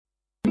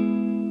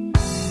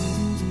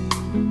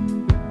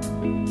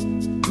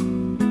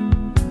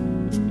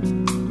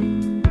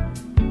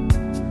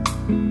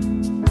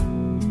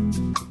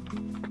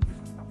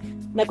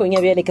nakong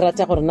ya bjale ke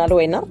rata gore na le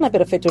wena rena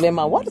pere fetole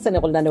mawa re tsene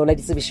go lenaneo la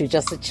ditsebišo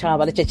tša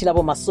setšhaba letšatši la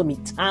bo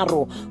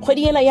masometharo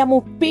kgwedi ela ya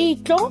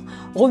mopitlo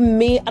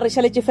gomme a re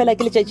šaletše fela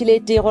ke letšatši le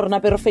tee gore na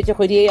pere fetše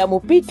kgwedi e ya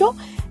mopitlo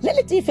le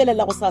le tee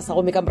felela go sasa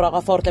gomme ka morago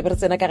ga fa gore tla be re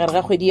tsena ka gare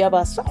ga kgwedi ya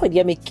baswa kgwedi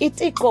ya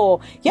meketeko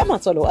ya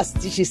matswalo a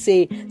setši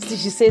se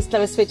se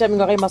tlabe se fetša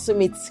mengwaga e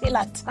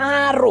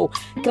masometshela-tharo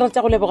ke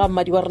rata go leboga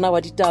mmadi wa rena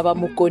wa ditaba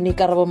mokone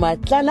ka rabo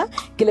matlala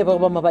ke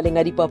leboga ba mabaleng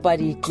a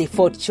dipapadi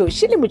Clifford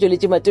Choshi le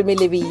motšweletši matome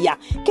lebia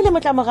ke le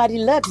motlamogadi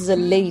Labs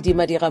Lady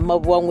madira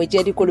maboa ngwetši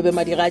ya dikolobe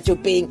madira a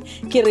tšopeng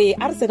ke re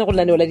a re tsene go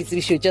laneo la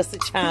ditsebišo tša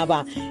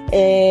setšhaba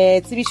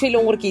tsebišo e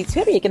leng gore ke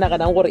itshwere ke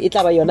naganang gore e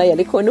tla ba yona ya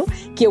lekgono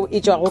ke eo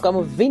e tšwago ka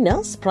mo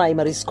Venus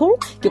Primary School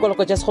ke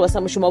koloko tša sekgoba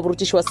sa mošomo wa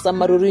borutiši wa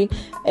sammaruri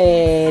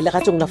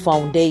legatong la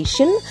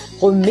foundation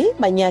gomme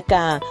ba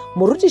nyaka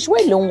morutiši wa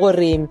e leng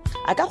gore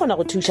a ka kgona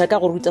go thuša ka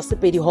go ruta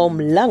sepedi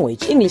home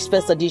language English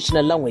first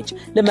additional language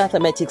le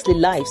mathematics le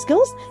life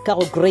skills ka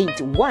go grade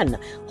 1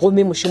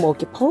 gomme mošomo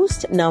ke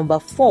post number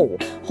 4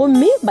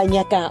 gomme ba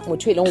nyaka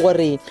motho e leng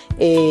gore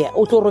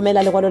o tlo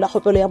romela legwalo la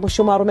kgopelo ya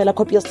mošomo a romela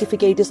copy ya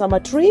certificate sa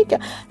matric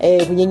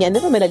bonyenyane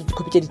romela le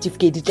dikopi tša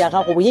certificate tša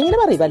gago bonyenyane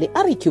ba re ba le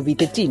RQV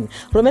 13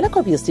 romela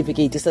copy ya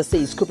certificate sa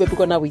sales kope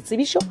pekona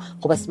boitsebišo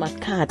goba smart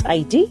card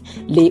ID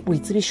le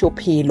boitsebišo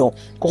phelo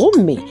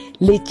gomme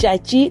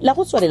letšatši la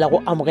go tswalela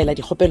go amogela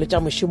dikgopelo tša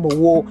mošomo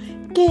wo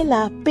ke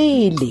la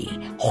pele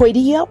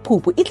kgwedi ya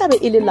Phupu e tlabe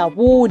e le la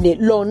bone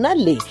lona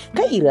le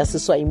ka iri ya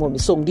seswai mo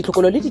mesong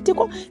ditlhokolo le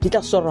diteko di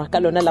tla swarwa ka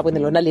lona la bone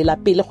lona le la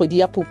pele kgwedi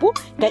ya Phupu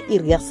ka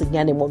iri ya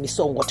senyane mo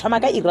mesong go thoma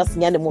ka iri ya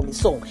senyane mo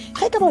mesong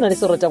ga ka bona le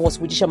se rotang go se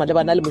bodiša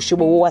malebana le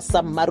mošomo wo wa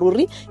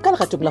sammaruri ka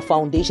legatong la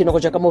foundation go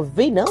ja ka mo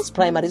Venus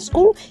Primary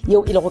School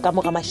yeo e le go ka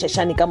mo ga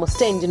mašašane ka mo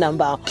stand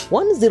number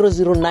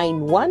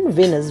 10091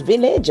 Venus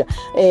Village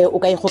o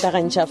ka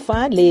ikgokagantšha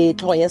fa le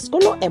tlhogo ya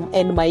sekolo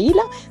MN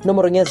Maila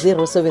nomorong ya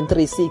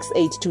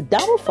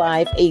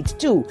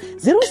 0736825582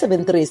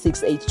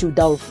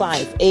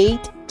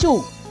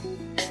 0736825582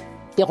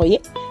 ke go ye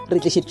re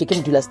tlešeditšwe ke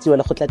modulasetilo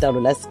la kgotlatalo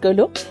la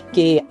sekolo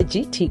ke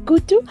GT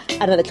Kutu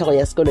a na le tlhogo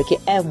ya sekolo ke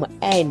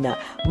MN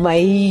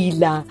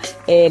Maila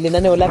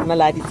lenaneo la rena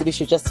la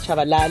ditsebišo tša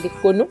setšhaba la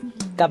lekgono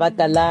ka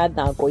baka la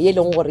nako ye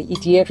leng gore e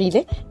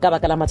diegile ka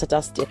baka la mathata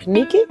a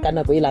setekniki ka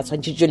nako e la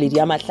tshwantšhitšo ledi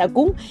ya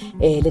mahlakong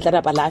le tla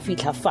napa la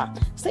fitlha fa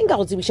se nka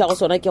go tsebiša go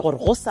sona ke gore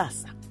go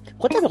sasa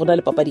go tla be go na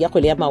le papadi ya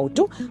kgwele ya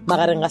maoto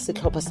magareng ga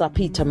setlhopha sa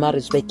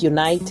Pietermaritzburg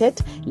United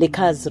le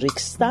Kaizer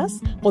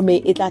Stars gomme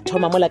e tla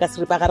thoma mola ka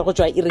seripa gare go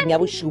tswa iring ya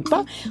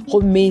bošupa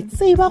gomme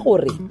tseba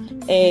gore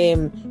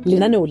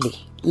lenaneo le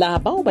la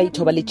bao ba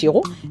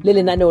ithobaletšego le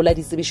lenaneo la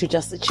ditsebišo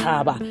tša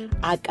setšhaba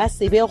a ka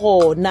sebe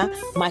gona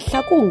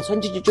mahlakong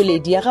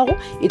tshwantšhetšoledi ya gago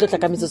e tlo tla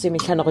ka metsotso e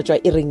mehlano go tšwa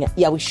iring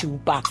ya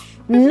bošupa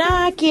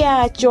nna ke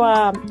a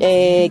tšwa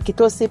ke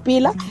tlo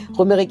sepela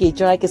gomme ge ke e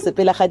tšwa ke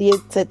sepela ga di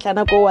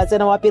tshetlana ko wa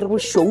tsena wa apere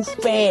bošou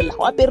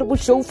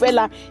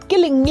fela ke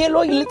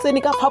lenyelo le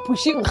tsene ka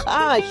phaphušing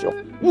gašo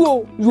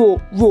yo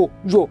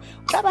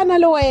tla bana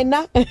le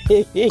wena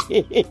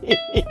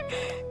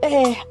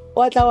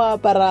wa tla wa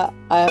apara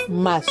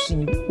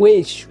maswi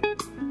wešo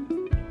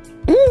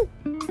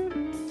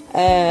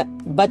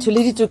batho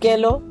le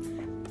ditokelo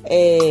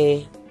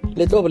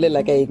le tlo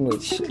bolela ka eng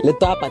wešo le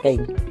tlo apa ka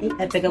eng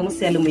ka mo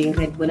sealemoeng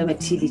ga di bona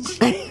mathilitši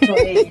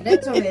le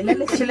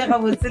tšhele ga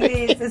botse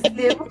le se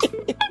selemo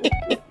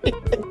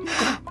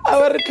a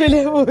ba re tlwele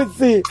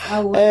botse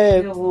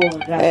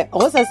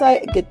go sasa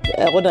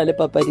go na le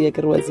papadi ya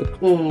kerewa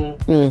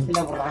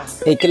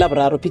ke la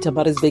boraro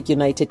Pietermaritzburg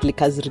United le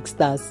Kaizer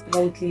Stars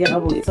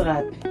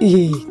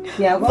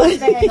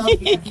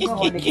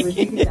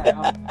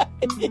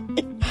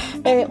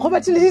go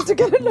batho le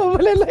ditokelo lo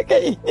bolela ka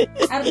eng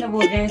a re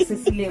leboge se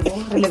selemo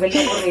re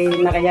lebelele gore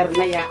naga ya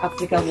rona ya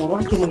Afrika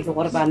Borwa ke mo ile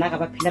gore bana ga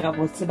ba phile ga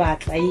botse ba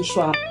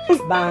tlaishwa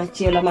ba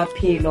tšeelwa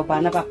maphelo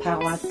bana ba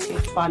phagwa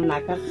tshwana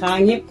ka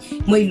ganye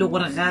mo ile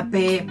gore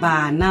gape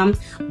bana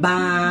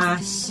ba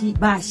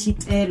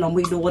šitelwa mo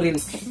ile gore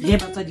ge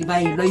batswadi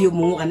ba ilwa yo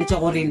mongwe ganetša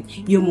gore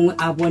yo mongwe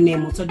a bone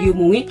motswadi yo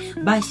mongwe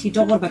ba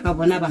šitwa gore ba ka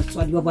bona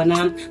batswadi ba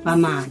bona ba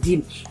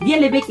madi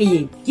bjale beke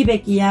ye ke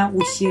beke ya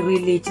go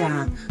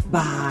šireletša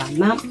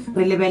bana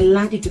re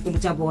lebelela ditokelo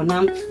tša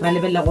bona ra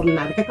lebelela gore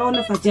na re ka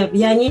kaonafatša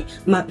bjang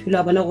maphelo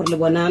a bona gore le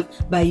bona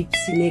ba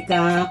ipsine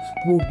ka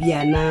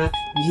bobjana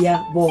bja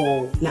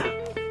bona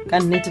ka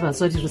nnete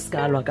batswadi re se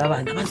ka alwa ka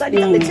bana batswadi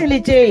ba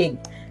letšeletšeng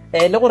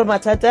le gore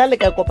mathata le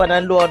ka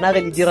kopanang le ona ge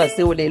le dira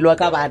seo le elwa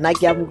ka bana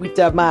ke a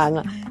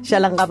mohutamanga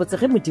šalang ga botse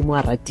ge modimo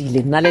a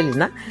ratile nna le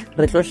lena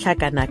re tlo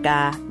hlakana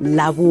ka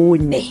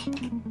labone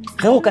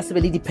ge go ka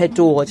sebe le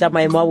diphetogo tša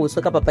maemo a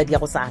boso ka papadi ya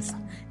go sasa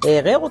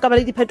ge go ka ba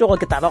le diphetogo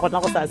ke taba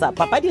gona go sasa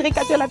papadi ge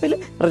ka tswela pele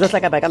re tlo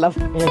hlakana ka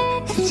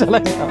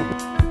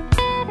labone